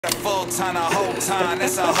that full time the whole time.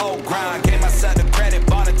 That's a whole grind. Gave myself the credit,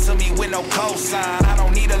 bought it to me with no cosign. I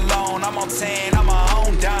don't need a loan, I'm on 10, I'm my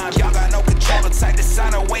own dime. Y'all got no control, it's like to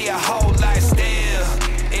sign away a whole life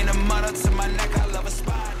still. In the mud to my neck, I love a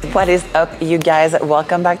spot. What is up, you guys?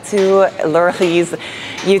 Welcome back to Lauralie's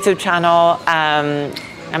YouTube channel.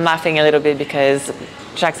 I'm laughing a little bit because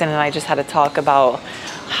Jackson and I just had a talk about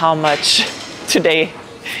how much today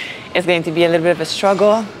is going to be a little bit of a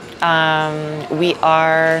struggle. We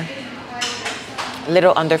are a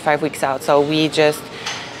little under 5 weeks out. So we just,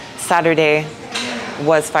 Saturday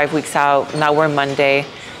was 5 weeks out. Now we're Monday.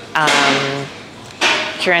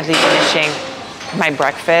 Currently finishing my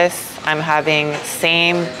breakfast. I'm having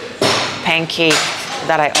same pancake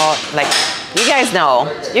that I like. You guys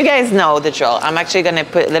know the drill. I'm actually gonna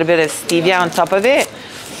put a little bit of stevia on top of it.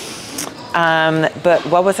 But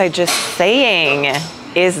what was I just saying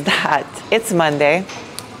is that it's Monday.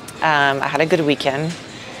 I had a good weekend.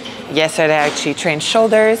 Yesterday I actually trained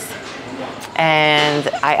shoulders and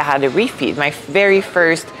I had a refeed, my very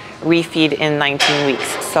first refeed in 19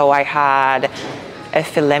 weeks. So I had a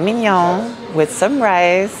filet mignon with some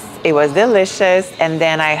rice. It was delicious. And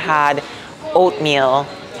then I had oatmeal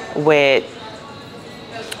with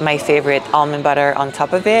my favorite almond butter on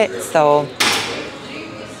top of it. So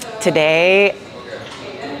today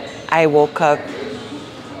I woke up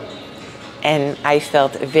and I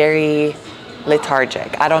felt very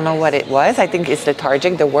lethargic. I don't know what it was. I think it's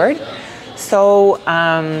lethargic, the word. So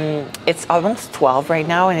it's almost 12 right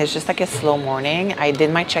now and it's just like a slow morning. I did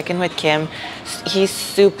my check-in with Kim. He's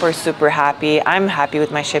super, super happy. I'm happy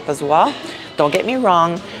with my shape as well. Don't get me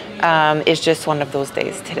wrong. It's just one of those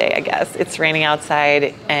days today, I guess. It's raining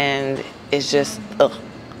outside and it's just, ugh.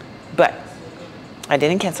 But I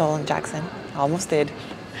didn't cancel on Jackson. I almost did.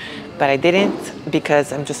 But I didn't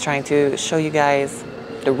because I'm just trying to show you guys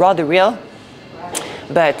the raw, the real.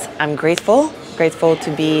 But I'm grateful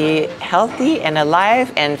to be healthy and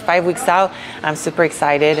alive and 5 weeks out. I'm super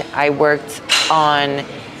excited. I worked on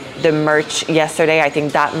the merch yesterday. I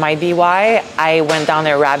think that might be why I went down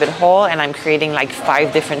a rabbit hole and I'm creating like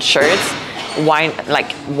 5 different shirts. Why,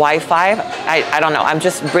 like why 5? I don't know. I'm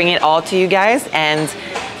just bringing it all to you guys and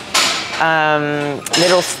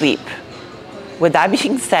little sleep. With that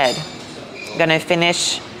being said, I'm gonna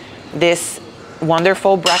finish this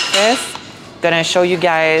wonderful breakfast. Gonna show you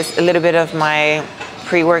guys a little bit of my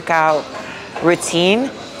pre-workout routine.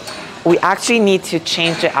 We actually need to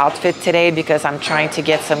change the outfit today because I'm trying to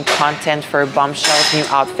get some content for Bombshell's new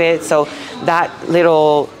outfit. So that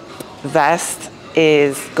little vest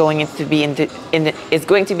is going to be in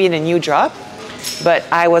the new drop. But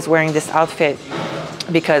I was wearing this outfit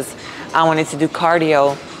because I wanted to do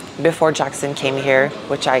cardio before Jackson came here,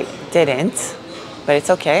 which I didn't. But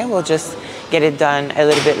it's okay. We'll just get it done a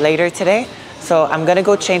little bit later today. So I'm gonna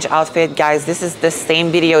go change outfit. Guys, this is the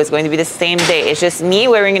same video. It's going to be the same day. It's just me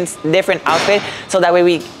wearing a different outfit. So that way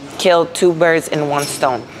we kill 2 birds in 1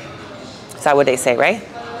 stone. Is that what they say, right?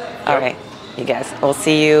 Yep. All right, you guys. I'll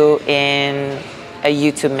see you in a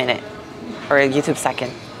YouTube minute or a YouTube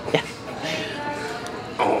second. Yeah.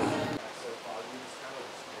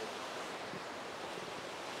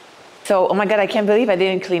 So, oh my God, I can't believe I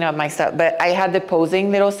didn't clean up my stuff. But I had the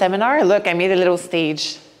posing little seminar. Look, I made a little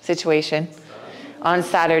stage situation on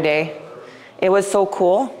Saturday. It was so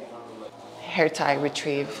cool. Hair tie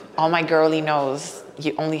retrieve. All my girly knows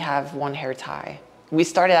you only have 1 hair tie. We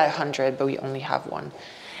started at 100, but we only have 1.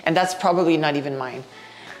 And that's probably not even mine.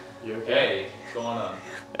 You okay? What's going on?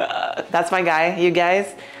 That's my guy, you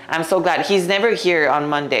guys. I'm so glad. He's never here on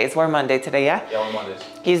Mondays. We're Monday today, yeah? Yeah, on Mondays.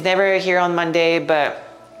 He's never here on Monday, but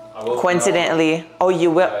coincidentally, oh,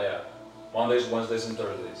 you will? Yeah. Mondays, Wednesdays, and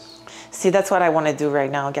Thursdays. See, that's what I want to do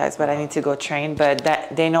right now, guys, but I need to go train. But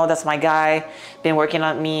that they know that's my guy. Been working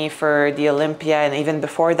on me for the Olympia and even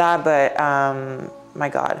before that, but my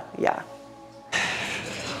God, yeah.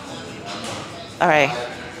 All right.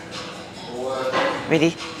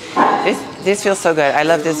 Ready? This feels so good. I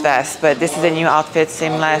love this vest, but this is a new outfit,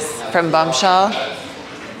 seamless from Bombshell.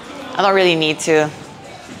 I don't really need to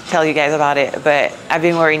tell you guys about it, but I've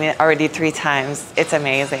been wearing it already 3 times. It's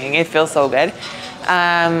amazing. It feels so good.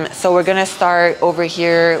 So we're gonna start over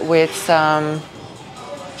here with some,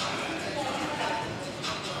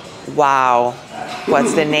 wow,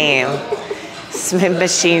 what's the name? Smith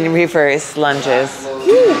machine reverse lunges.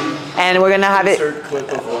 And we're gonna have it,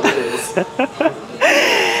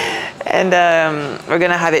 and we're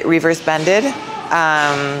gonna have it reverse bended.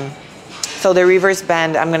 So the reverse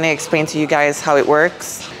bend, I'm gonna explain to you guys how it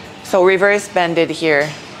works. So reverse bended here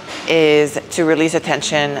is to release the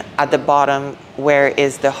tension at the bottom where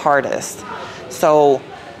is the hardest. So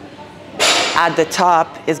at the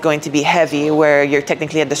top is going to be heavy, where you're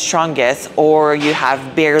technically at the strongest, or you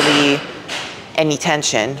have barely any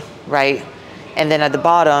tension, right? And then at the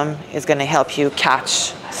bottom is gonna help you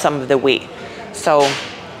catch some of the weight. So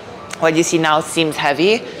what you see now seems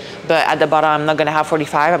heavy, but at the bottom I'm not gonna have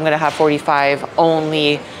 45, I'm gonna have 45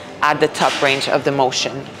 only at the top range of the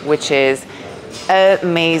motion, which is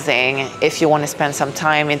amazing if you wanna spend some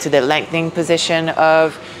time into the lengthening position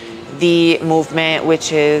of the movement,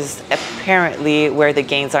 which is apparently where the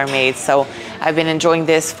gains are made. So I've been enjoying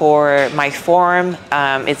this for my form.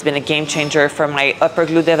 It's been a game changer for my upper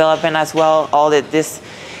glute development as well. All of this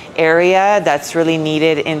area that's really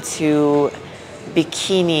needed into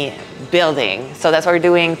bikini building. So that's what we're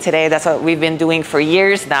doing today. That's what we've been doing for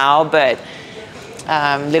years now, but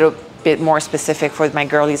a little bit more specific for my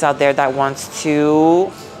girlies out there that wants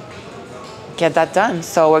to get that done.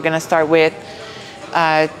 So we're gonna start with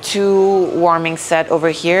 2 warming set over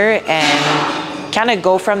here and kind of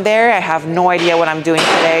go from there. I have no idea what I'm doing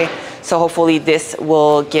today, so hopefully this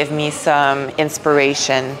will give me some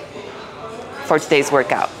inspiration for today's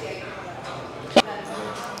workout.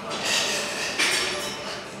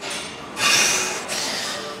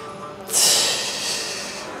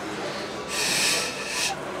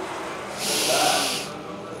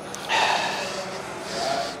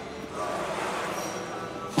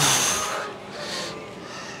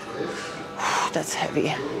 That's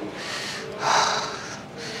heavy.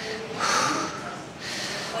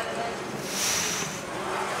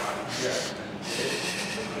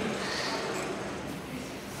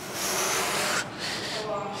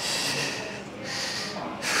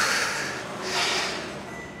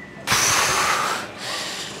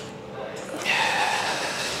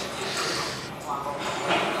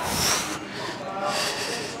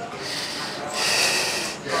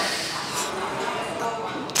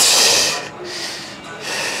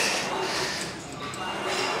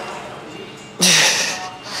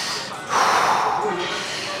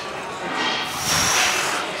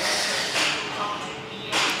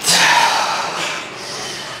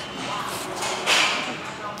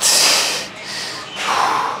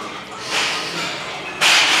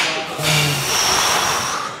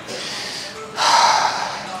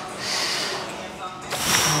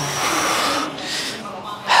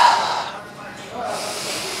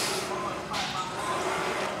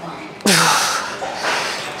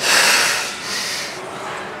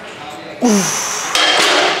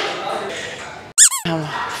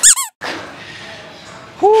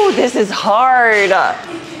 Whew, this is hard.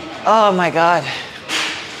 Oh my God.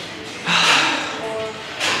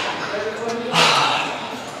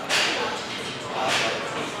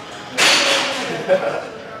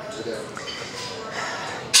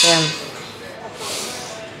 Damn.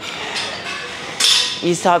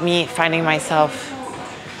 You saw me finding myself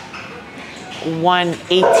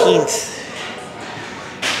 1/18.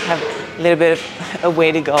 Have a little bit of a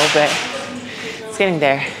way to go, but it's getting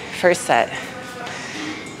there. First set.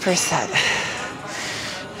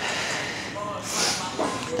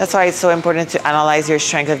 That's why it's so important to analyze your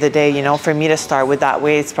strength of the day. You know, for me to start with that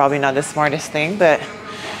way, it's probably not the smartest thing, but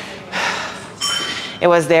it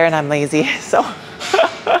was there and I'm lazy, so.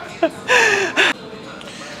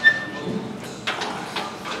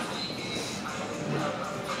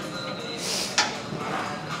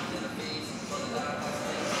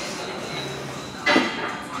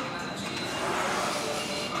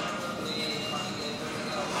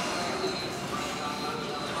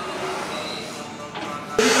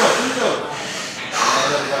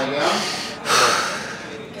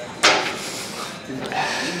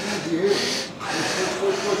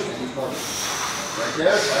 Right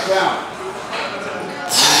there, back down.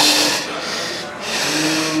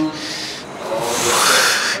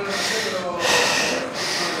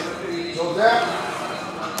 So down.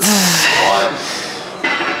 1.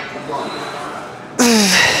 Keep going.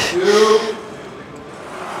 2.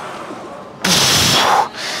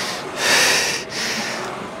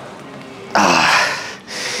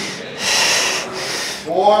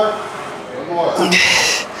 4. One more.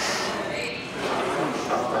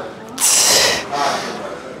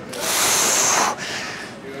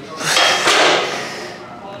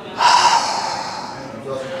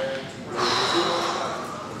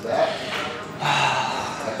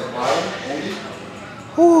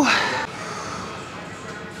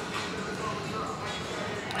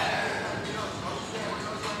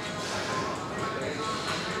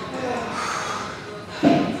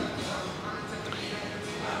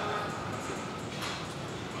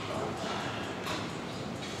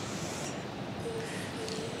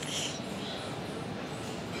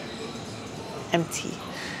 Empty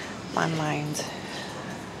my mind.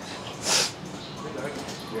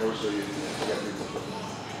 so you get people.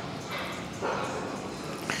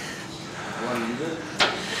 You want to use it?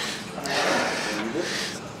 Use it?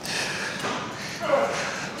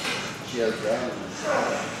 She has that.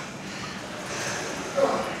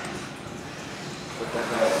 Put that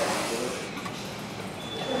down.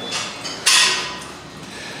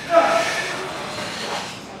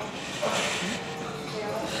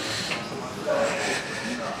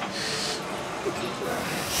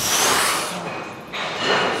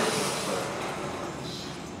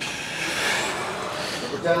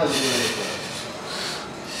 Pretend like you're doing anything.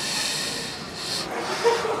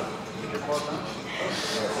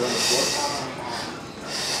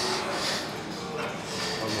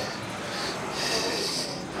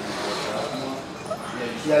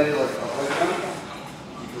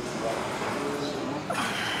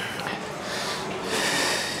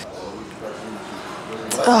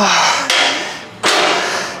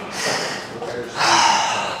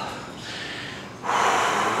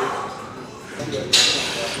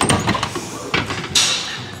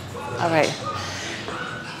 All right,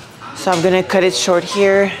 so I'm gonna cut it short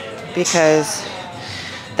here because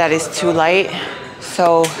that is too light.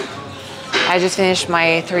 So I just finished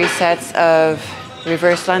my 3 sets of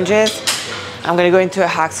reverse lunges. I'm gonna go into a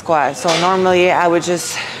hack squat. So normally I would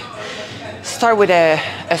just start with a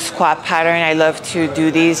squat pattern. I love to do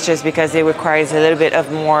these just because it requires a little bit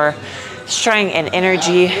of more strength and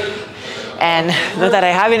energy. And not that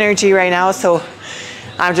I have energy right now, so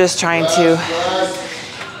I'm just trying to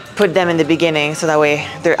put them in the beginning so that way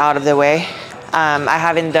they're out of the way. I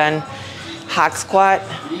haven't done hack squat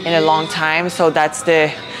in a long time, so that's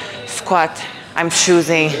the squat I'm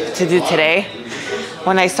choosing to do today.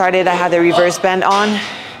 When I started, I had the reverse band on,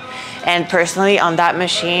 and personally on that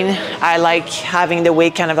machine, I like having the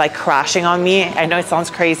weight kind of like crashing on me. I know it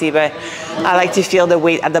sounds crazy, but I like to feel the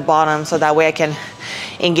weight at the bottom so that way I can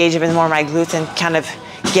engage even more my glutes and kind of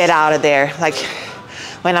get out of there. Like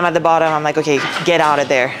when I'm at the bottom, I'm like, okay, get out of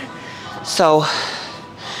there. So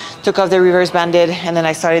took off the reverse banded, and then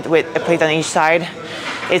I started with a plate on each side.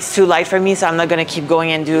 It's too light for me, so I'm not gonna keep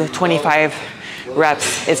going and do 25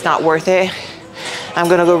 reps. It's not worth it. I'm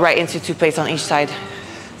gonna go right into 2 plates on each side.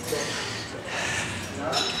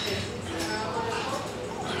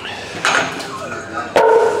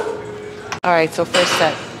 All right, so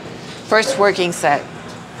first working set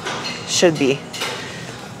should be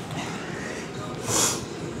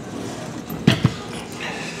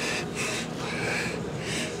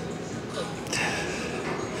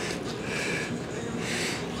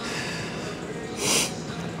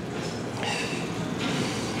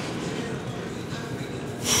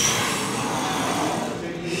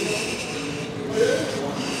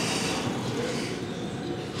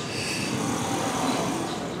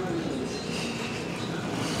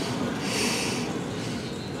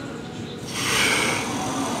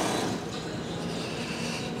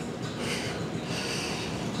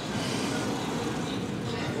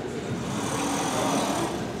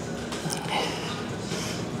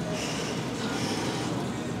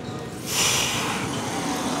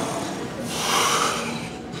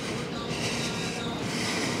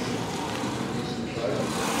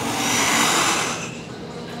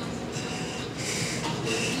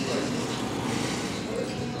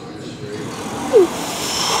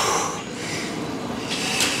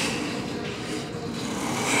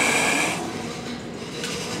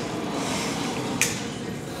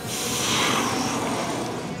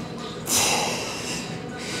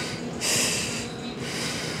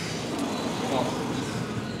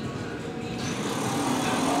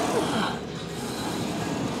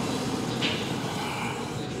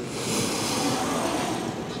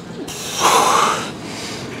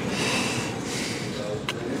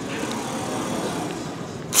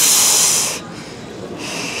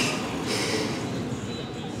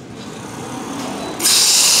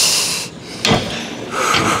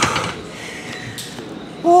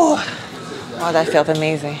oh, that felt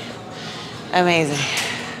amazing. Amazing.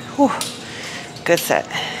 Whew. Good set.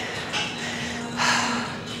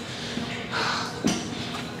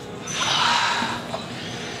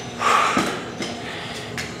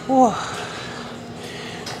 Whew.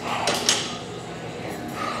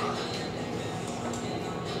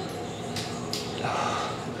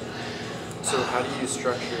 So how do you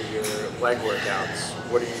structure your leg workouts?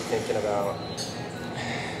 What are you thinking about?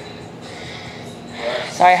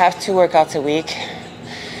 So I have 2 workouts a week.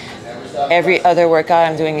 Every other workout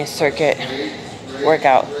I'm doing a circuit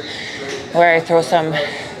workout where I throw some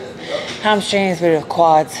hamstrings, a bit of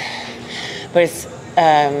quads, but it's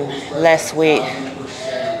less weight,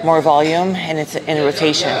 more volume, and it's in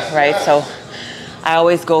rotation, right? So I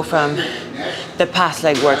always go from the past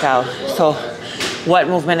leg workout. So what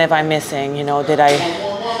movement am I missing? You know, did I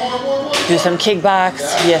do some kickbacks?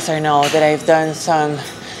 Yes or no? Did I have done some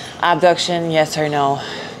abduction? Yes or no?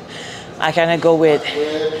 I kind of go with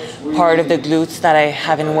part of the glutes that I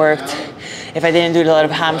haven't worked. If I didn't do a lot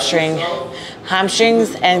of hamstrings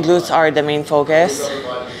and glutes are the main focus.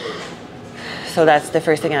 So that's the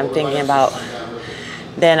first thing I'm thinking about.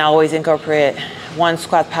 Then I always incorporate one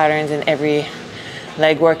squat patterns in every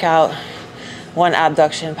leg workout, one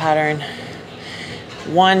abduction pattern,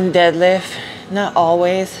 one deadlift, not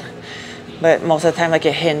always, but most of the time like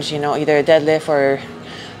a hinge, you know, either a deadlift or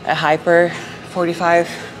a hyper 45.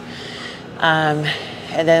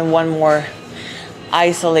 And then one more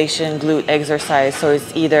isolation glute exercise. So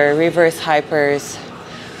it's either reverse hypers,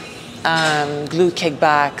 glute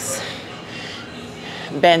kickbacks,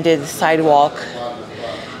 bended sidewalk,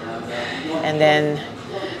 and then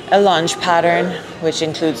a lunge pattern, which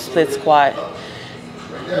includes split squat,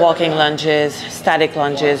 walking lunges, static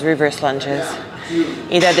lunges, reverse lunges,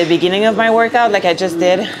 either at the beginning of my workout like I just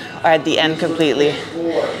did or at the end completely.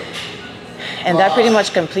 And that pretty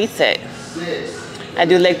much completes it. I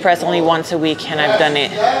do leg press only once a week, and I've done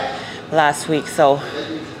it last week, so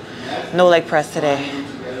no leg press today.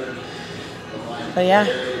 But yeah,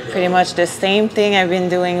 pretty much the same thing I've been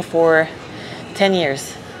doing for 10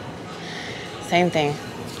 years. Same thing.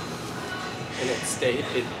 And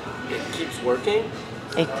it keeps working?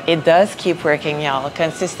 It does keep working, y'all.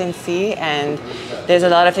 Consistency, and there's a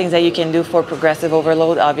lot of things that you can do for progressive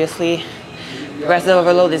overload, obviously. Progressive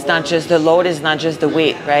overload is not just the load, it's not just the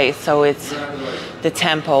weight, right? So it's the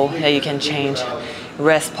tempo that you can change.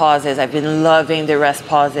 Rest pauses, I've been loving the rest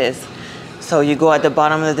pauses. So you go at the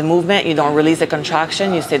bottom of the movement, you don't release the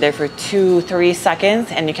contraction, you stay there for 2-3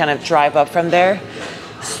 seconds, and you kind of drive up from there.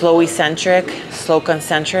 Slow eccentric, slow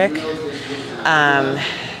concentric.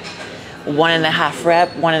 1.5 rep,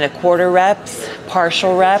 1.25 reps,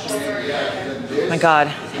 partial reps. My God,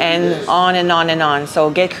 and on and on and on.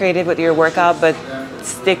 So get creative with your workout, but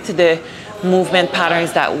stick to the movement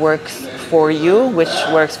patterns that works for you, which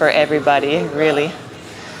works for everybody, really.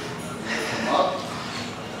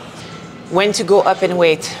 When to go up in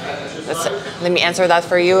weight? Let me answer that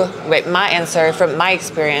for you. With my answer, from my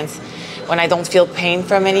experience, when I don't feel pain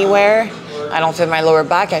from anywhere, I don't feel my lower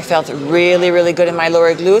back, I felt really, really good in my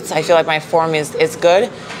lower glutes. I feel like my form is good.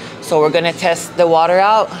 So we're gonna test the water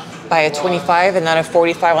out by a 25 and not a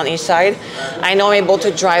 45 on each side. I know I'm able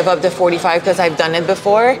to drive up the 45 because I've done it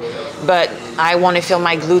before, but I want to feel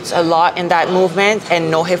my glutes a lot in that movement and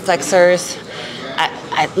no hip flexors,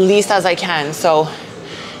 at least as I can. So,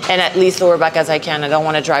 and at least lower back as I can. I don't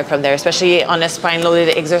want to drive from there, especially on a spine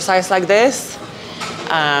loaded exercise like this.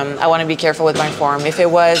 I want to be careful with my form. If it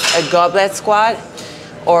was a goblet squat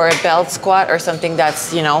or a belt squat or something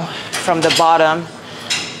that's, you know, from the bottom,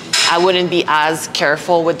 I wouldn't be as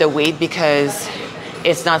careful with the weight because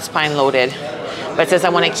it's not spine loaded. But since I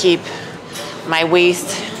want to keep my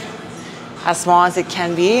waist as small as it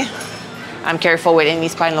can be, I'm careful with any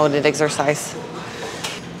spine loaded exercise.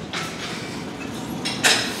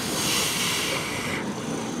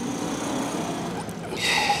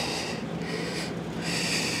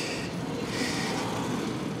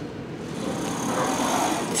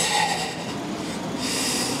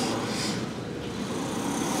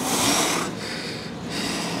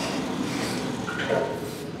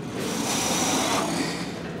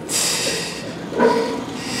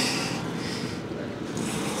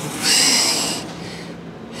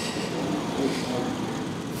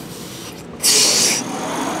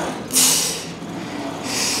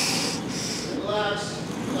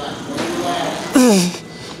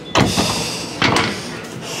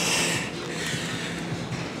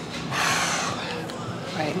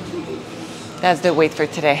 Right, that's the weight for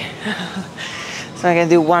today. So I'm gonna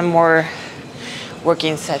do one more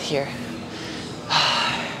working set here.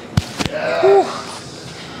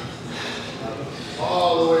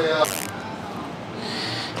 All the way up.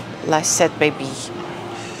 Last set, baby.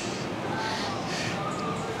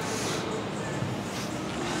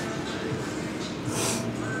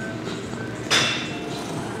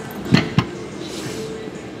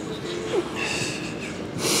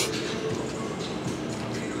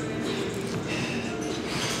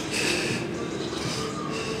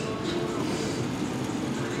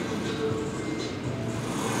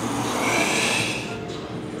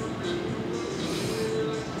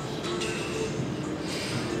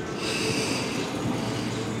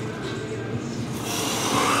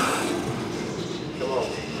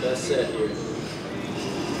 That's it here.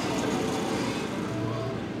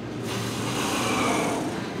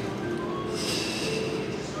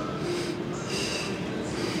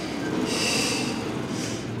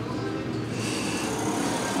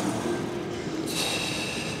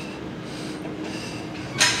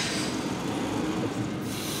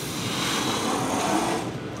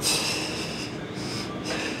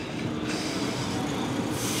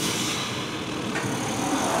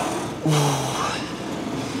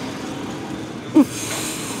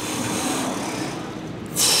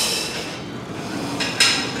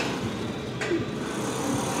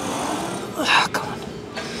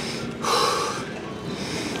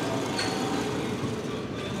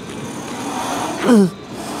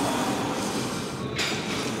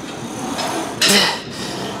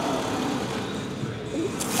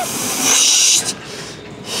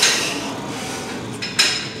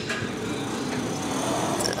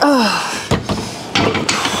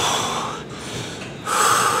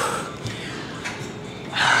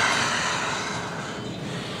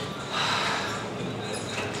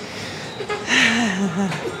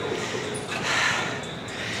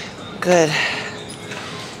 Good.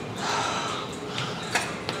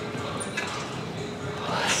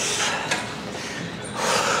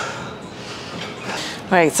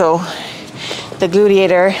 All right, so the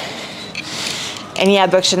gluteator, any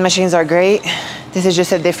abduction machines are great. This is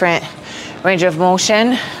just a different range of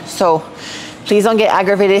motion. So please don't get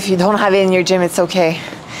aggravated if you don't have it in your gym, it's okay.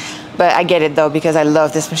 But I get it though, because I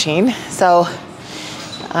love this machine. So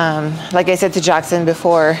like I said to Jackson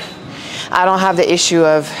before, I don't have the issue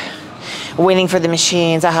of waiting for the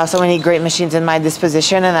machines. I have so many great machines in my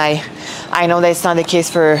disposition, and I know that it's not the case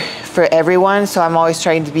for everyone, so I'm always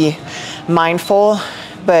trying to be mindful.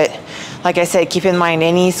 But like I said, keep in mind,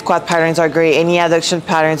 any squat patterns are great, any adduction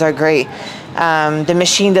patterns are great. The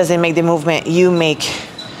machine doesn't make the movement, you make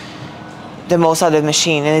the most out of the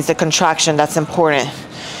machine, and it's the contraction that's important.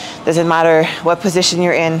 Doesn't matter what position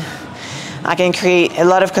you're in. I can create a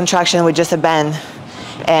lot of contraction with just a bend,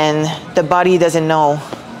 and the body doesn't know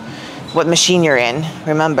what machine you're in.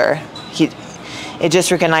 Remember, it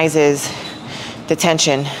just recognizes the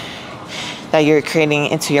tension that you're creating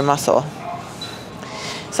into your muscle.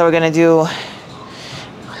 So we're gonna do,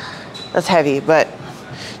 that's heavy, but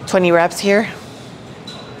 20 reps here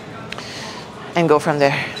and go from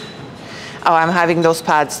there. Oh, I'm having those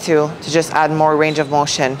pads too to just add more range of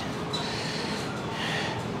motion.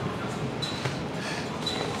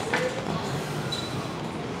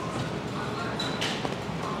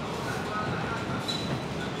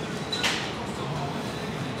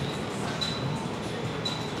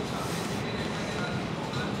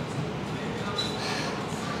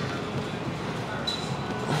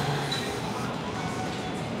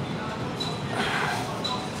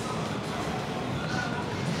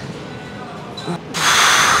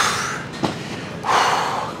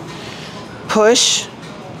 Push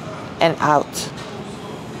and out,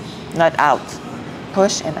 not out.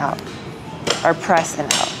 Push and out, or press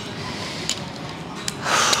and out.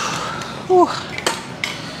 Whew.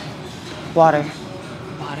 Water,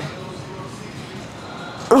 water.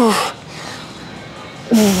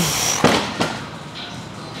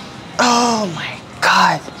 Oh my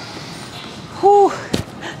God. Whew.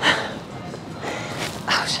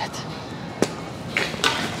 Oh shit.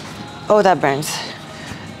 Oh, that burns.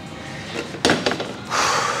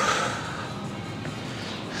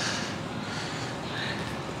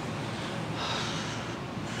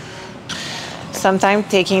 Sometimes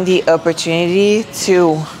taking the opportunity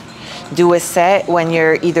to do a set when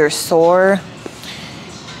you're either sore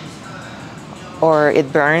or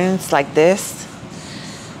it burns like this,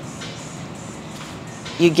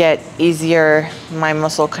 you get easier mind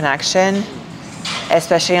muscle connection,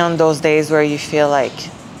 especially on those days where you feel like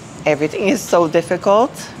everything is so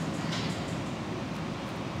difficult,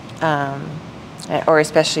 or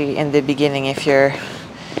especially in the beginning if you're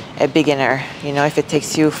a beginner. You know, if it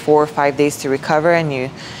takes you 4 or 5 days to recover and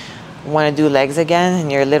you want to do legs again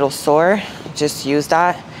and you're a little sore, just use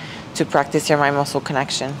that to practice your mind muscle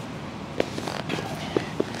connection.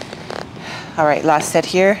 All right, last set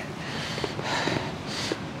here.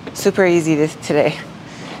 Super easy today.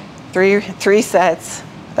 Three sets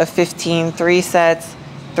of 15, 3 sets,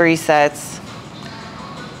 3 sets.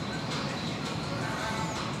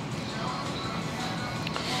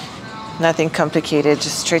 Nothing complicated,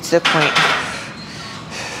 just straight to the point.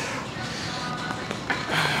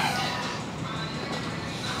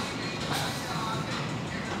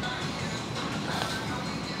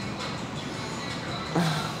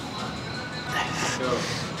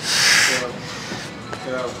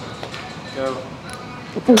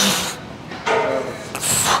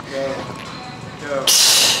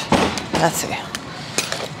 That's it.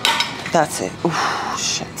 That's it. Ooh,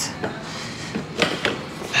 shit.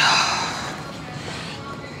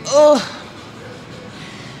 Oh.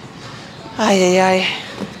 Ay, ay, ay.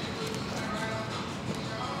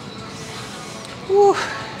 Woo.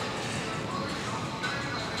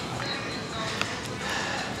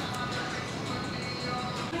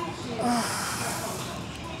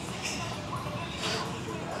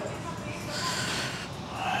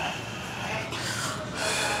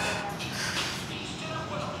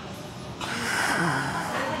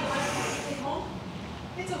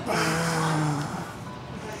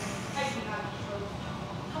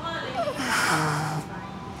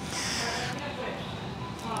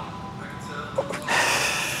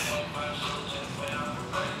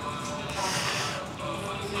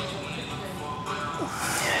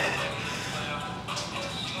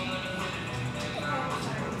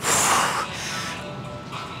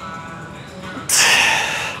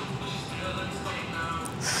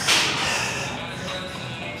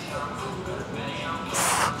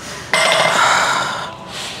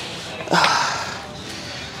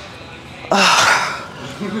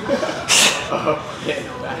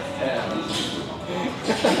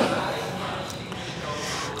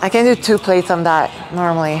 I can do 2 plates on that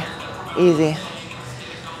normally, easy.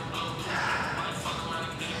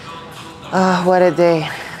 Oh, what a day.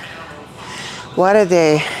 What a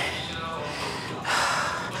day.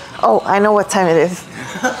 Oh, I know what time it is.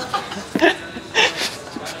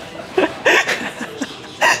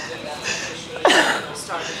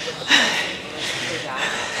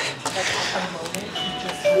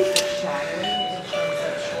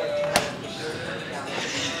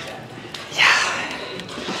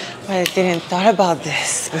 I didn't thought about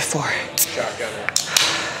this before.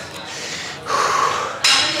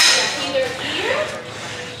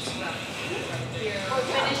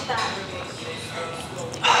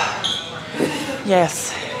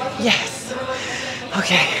 Yes, yes.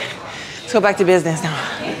 Okay, let's go back to business now.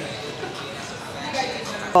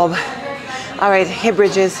 Bob. All right, hip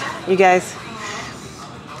bridges, you guys.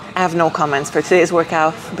 I have no comments for today's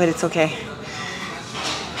workout, but it's okay.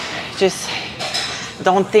 Just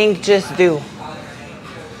don't think, just do.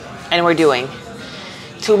 And we're doing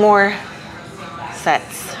 2 more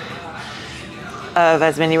sets of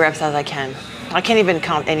as many reps as I can. I can't even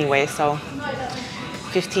count anyway, so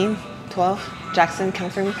 15, 12. Jackson,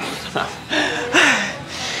 count for me.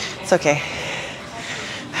 It's okay.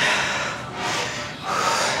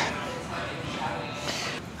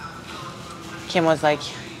 Kim was like,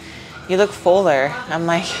 you look fuller. I'm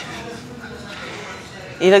like,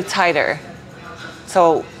 you look tighter.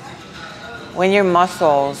 So when your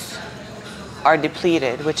muscles are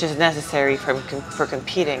depleted, which is necessary for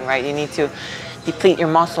competing, right? You need to deplete your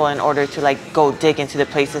muscle in order to like go dig into the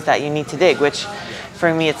places that you need to dig, which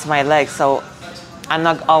for me, it's my legs. So I'm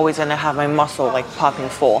not always gonna have my muscle like popping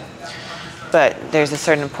full, but there's a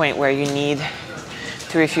certain point where you need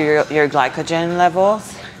to refuel your glycogen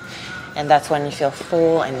levels, and that's when you feel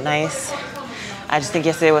full and nice. I just think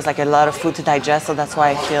yesterday was like a lot of food to digest, so that's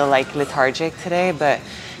why I feel like lethargic today, but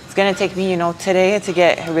it's gonna take me, you know, today to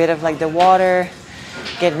get rid of like the water,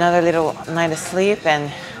 get another little night of sleep,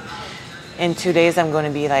 and in 2 days I'm gonna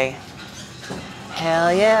be like,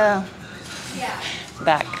 hell yeah.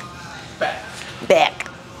 Back.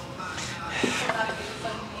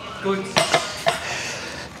 Good.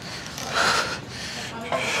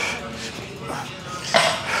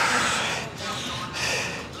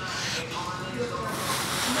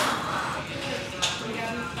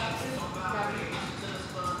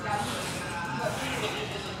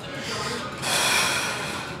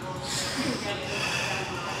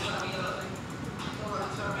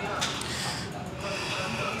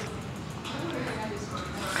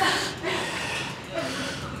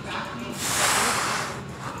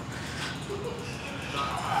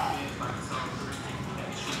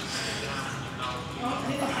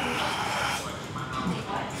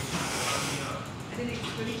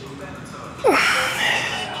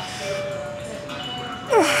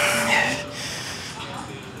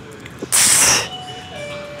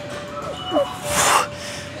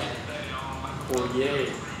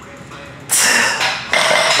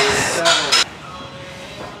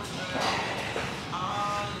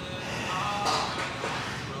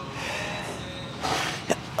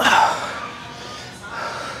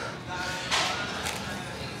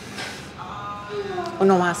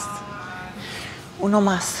 Uno más. Uno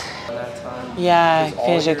más. That time, Yeah, 'cause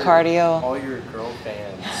finish your cardio. All your girl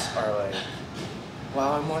fans are like,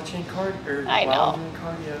 wow, I'm watching cardio. I know. Wow, I'm doing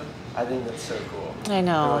cardio. I think that's so cool. I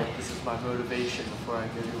know. They're like, this is my motivation before I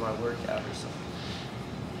go do my workout or something.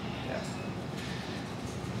 Yeah.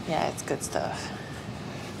 Yeah, it's good stuff.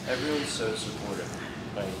 Everyone's so supportive.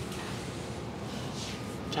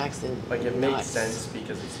 Jackson. Like it makes nuts. sense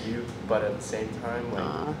because it's you, but at the same time, like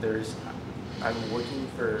I'm looking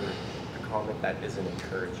for a comment that isn't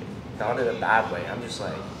encouraging. Not in a bad way. I'm just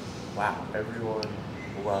like, wow, everyone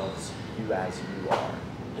loves you as you are.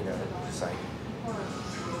 You know, just like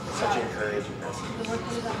such encouraging messages.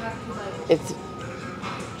 It's,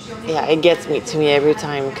 yeah, it gets me to me every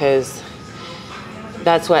time because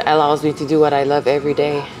that's what allows me to do what I love every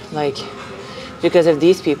day. Like, because of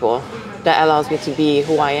these people, that allows me to be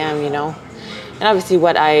who I am, you know? And obviously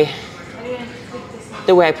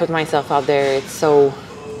the way I put myself out there, it's so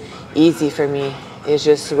easy for me. It's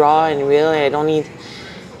just raw and real. I don't need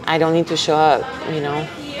to show up, you know?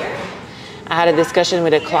 I had a discussion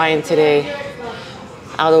with a client today,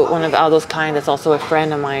 one of Aldo's clients that's also a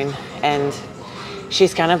friend of mine, and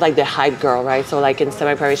she's kind of like the hype girl, right? So like in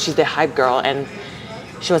semi-private, she's the hype girl, and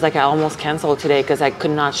she was like, I almost canceled today because I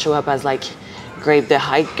could not show up as like Grape the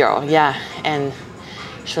hype girl. Yeah. And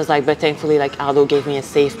she was like, but thankfully like Aldo gave me a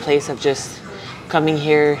safe place of just coming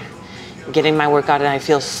here, getting my workout and I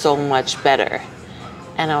feel so much better.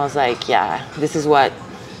 And I was like, yeah, this is what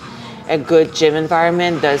a good gym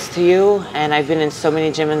environment does to you. And I've been in so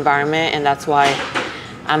many gym environments, and that's why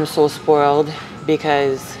I'm so spoiled,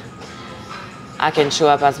 because I can show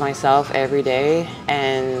up as myself every day,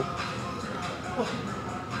 and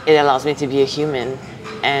it allows me to be a human.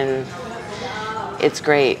 And it's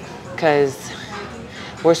great because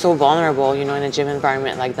we're so vulnerable, you know, in a gym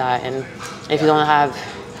environment like that. And if you don't have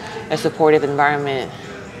a supportive environment,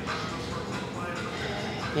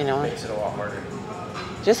 you know, Makes it a lot harder.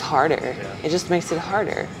 just harder. Yeah. It just makes it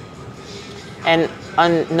harder. And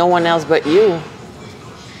on no one else but you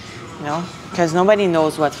know, because nobody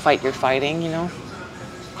knows what fight you're fighting, you know.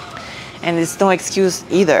 And it's no excuse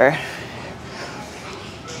either.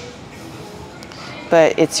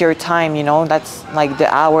 But it's your time, you know. That's like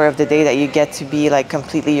the hour of the day that you get to be like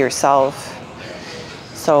completely yourself.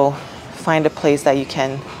 So find a place that you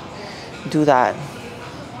can do that.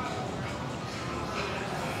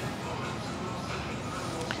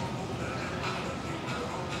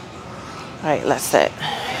 All right, let's sit.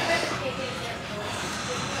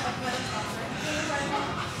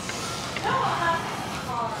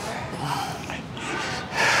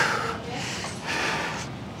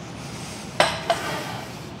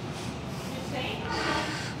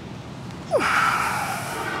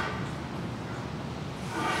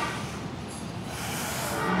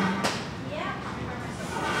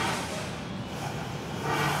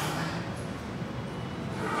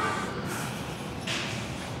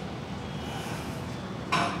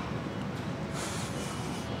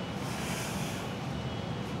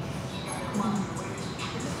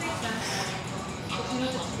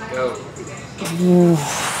 Go. Ooh.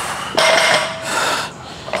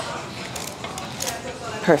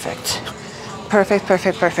 Perfect. Perfect,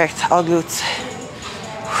 perfect, perfect. All glutes.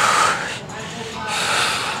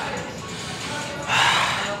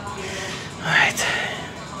 All right.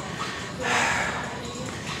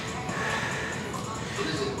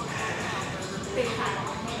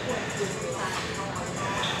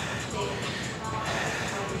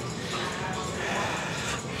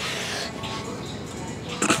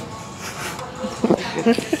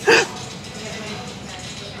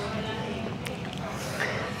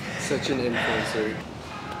 Such an influencer.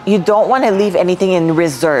 You don't want to leave anything in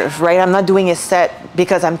reserve, right? I'm not doing a set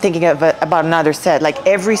because I'm thinking of about another set. Like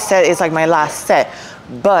every set is like my last set.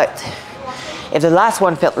 But if the last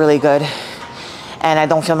one felt really good and I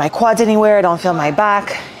don't feel my quads anywhere, I don't feel my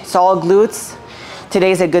back, it's all glutes,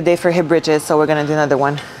 today's a good day for hip bridges, so we're gonna do another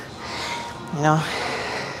one, you know?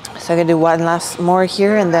 So I'm gonna do one last more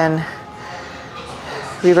here, and then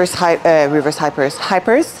reverse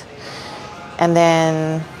hypers, and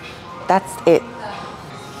then that's it.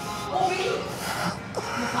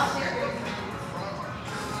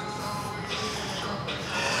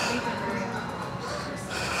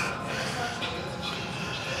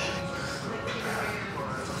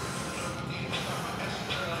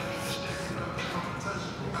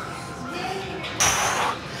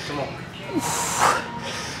 Come on.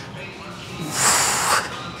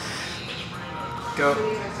 Go.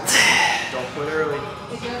 Don't quit early.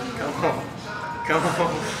 Come on. Come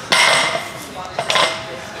on.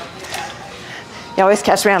 You always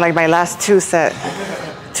catch me on like my last two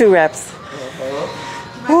reps.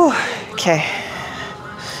 Whew. Okay.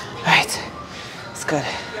 All right. It's good.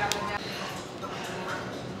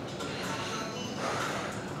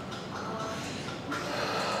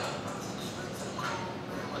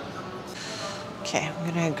 Okay, I'm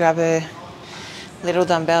gonna grab a little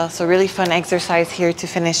dumbbell. So really fun exercise here to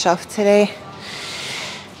finish off today.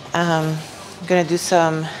 I'm gonna do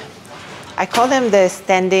some, I call them the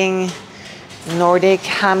standing Nordic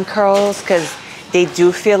ham curls because they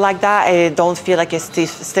do feel like that. It don't feel like a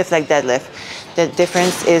stiff leg deadlift. The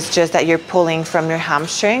difference is just that you're pulling from your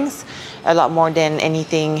hamstrings a lot more than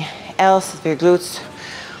anything else, your glutes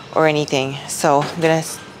or anything. So I'm gonna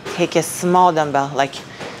take a small dumbbell, like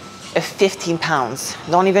a 15 pounds.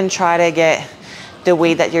 Don't even try to get the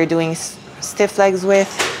weight that you're doing stiff legs with.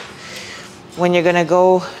 When you're gonna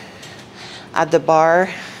go at the bar,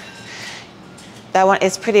 that one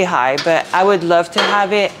is pretty high, but I would love to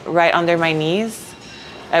have it right under my knees,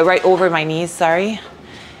 right over my knees, sorry.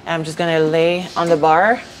 And I'm just gonna lay on the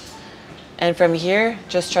bar, and from here,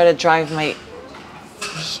 just try to drive my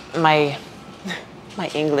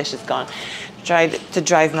English is gone. Try to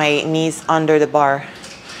drive my knees under the bar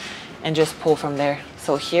and just pull from there.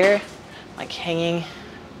 So here, like hanging,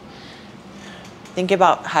 think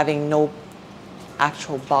about having no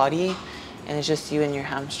actual body, and it's just you and your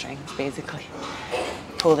hamstrings basically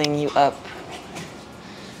pulling you up.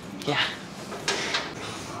 Yeah.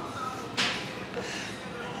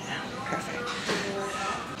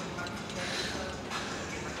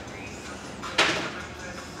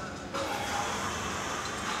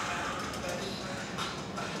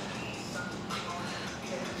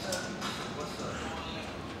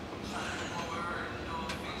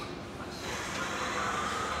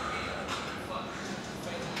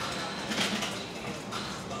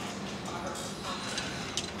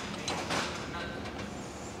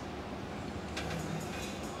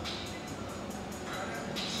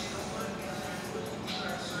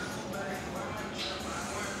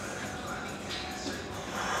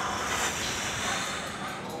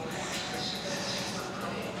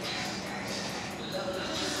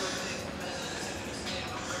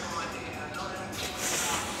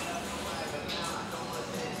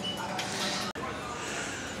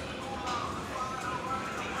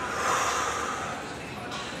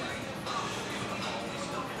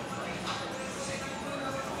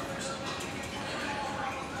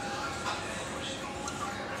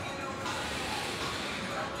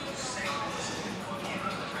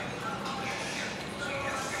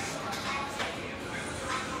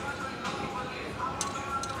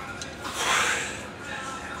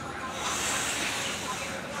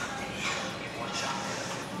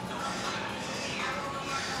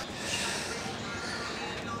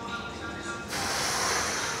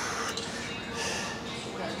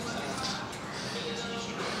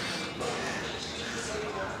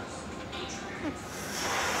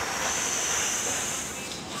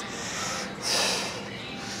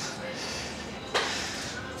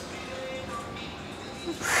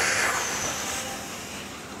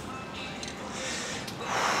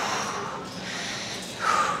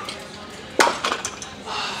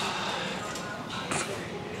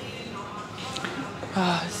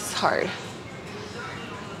 hard.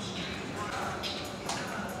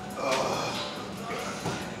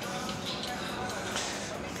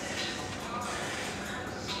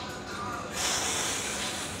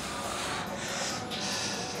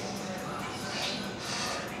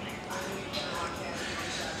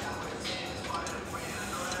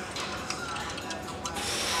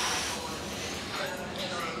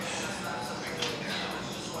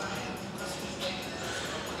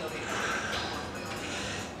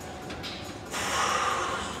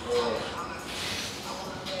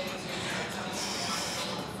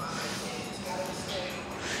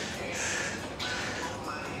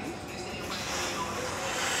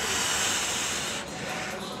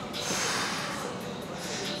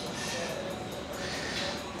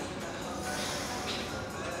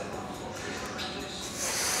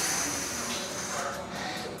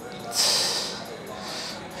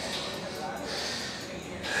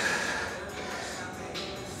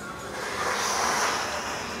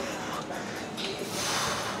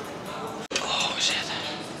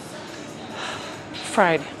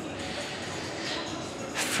 Fried.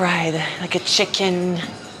 Fried like a chicken.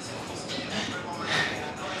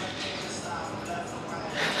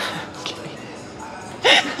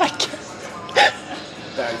 I can't.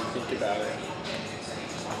 Now you think about it.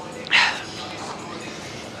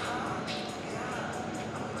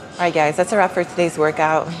 All right, guys, that's a wrap for today's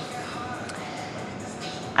workout.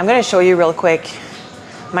 I'm gonna show you real quick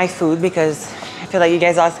my food because I feel like you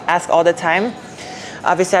guys ask all the time.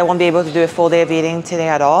 Obviously, I won't be able to do a full day of eating today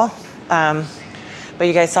at all. But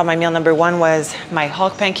you guys saw my meal number one was my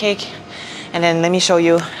Hulk pancake. And then let me show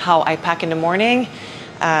you how I pack in the morning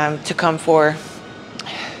to come for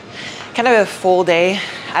kind of a full day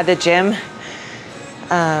at the gym.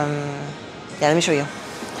 Yeah, let me show you.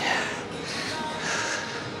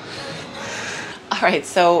 All right,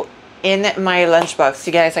 so in my lunchbox,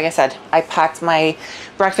 you guys, like I said, I packed my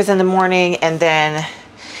breakfast in the morning, and then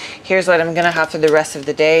here's what I'm gonna have for the rest of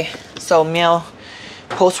the day. So meal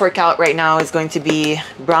post-workout right now is going to be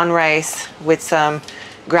brown rice with some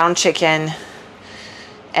ground chicken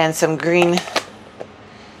and some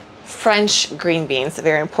French green beans,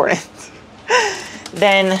 very important.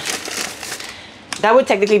 Then that would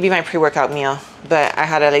technically be my pre-workout meal, but I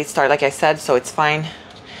had a late start, like I said, so it's fine.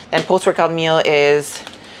 Then post-workout meal is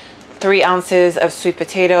 3 ounces of sweet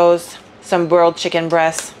potatoes, some broiled chicken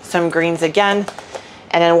breasts, some greens again.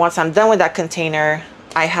 And then once I'm done with that container,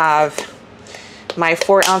 I have my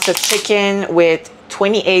 4 ounces of chicken with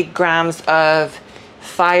 28 grams of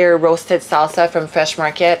fire roasted salsa from Fresh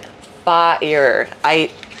Market. Fire. I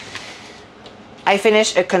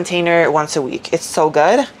finish a container once a week. It's so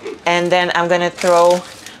good. And then I'm gonna throw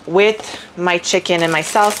with my chicken and my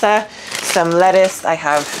salsa some lettuce. I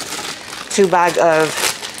have 2 bags of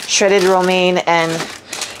shredded romaine and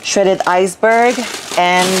shredded iceberg,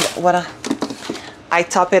 and I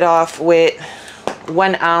top it off with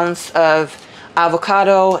 1 ounce of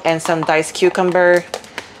avocado and some diced cucumber.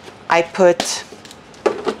 I put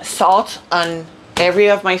salt on every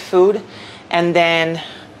of my food, and then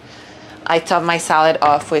I top my salad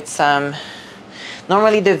off with some,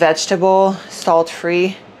 normally the vegetable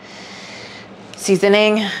salt-free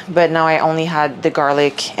seasoning, but now I only had the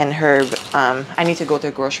garlic and herb. I need to go to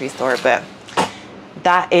the grocery store, but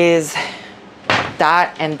that is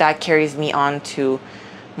that, and that carries me on to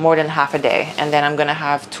more than half a day. And then I'm gonna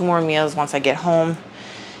have 2 more meals once I get home,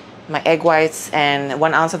 my egg whites and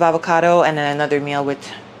 1 ounce of avocado, and then another meal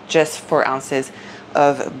with just 4 ounces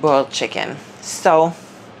of boiled chicken. So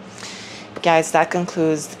guys, that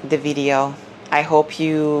concludes the video. I hope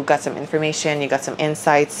you got some information, you got some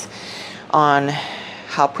insights on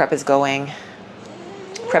how prep is going.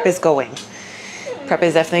 Prep is going. Prep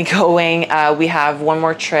is definitely going. We have 1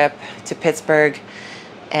 more trip to Pittsburgh,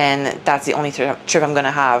 and that's the only trip I'm gonna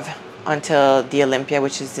have until the Olympia,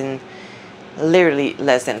 which is in literally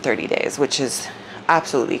less than 30 days, which is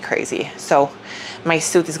absolutely crazy. So my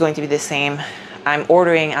suit is going to be the same. I'm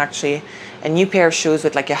ordering actually a new pair of shoes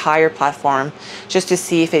with like a higher platform, just to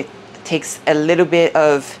see if it takes a little bit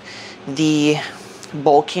of the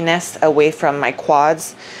bulkiness away from my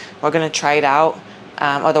quads. We're gonna try it out.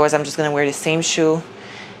 Otherwise I'm just gonna wear the same shoe,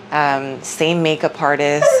 same makeup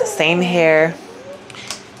artist, same hair,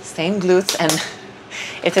 same glutes, and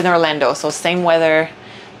it's in Orlando, so same weather,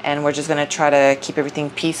 and we're just gonna try to keep everything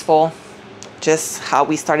peaceful. Just how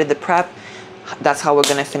we started the prep, that's how we're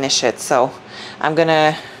gonna finish it. So I'm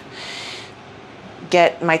gonna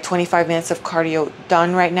get my 25 minutes of cardio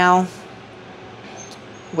done right now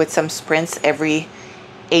with some sprints every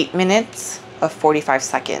 8 minutes of 45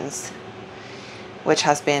 seconds, which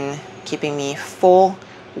has been keeping me full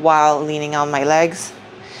while leaning on my legs.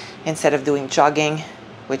 instead of doing jogging,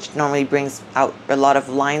 which normally brings out a lot of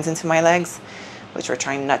lines into my legs, which we're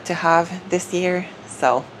trying not to have this year.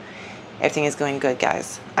 So everything is going good,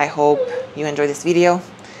 guys. I hope you enjoyed this video.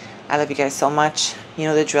 I love you guys so much. You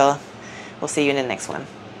know the drill. We'll see you in the next one.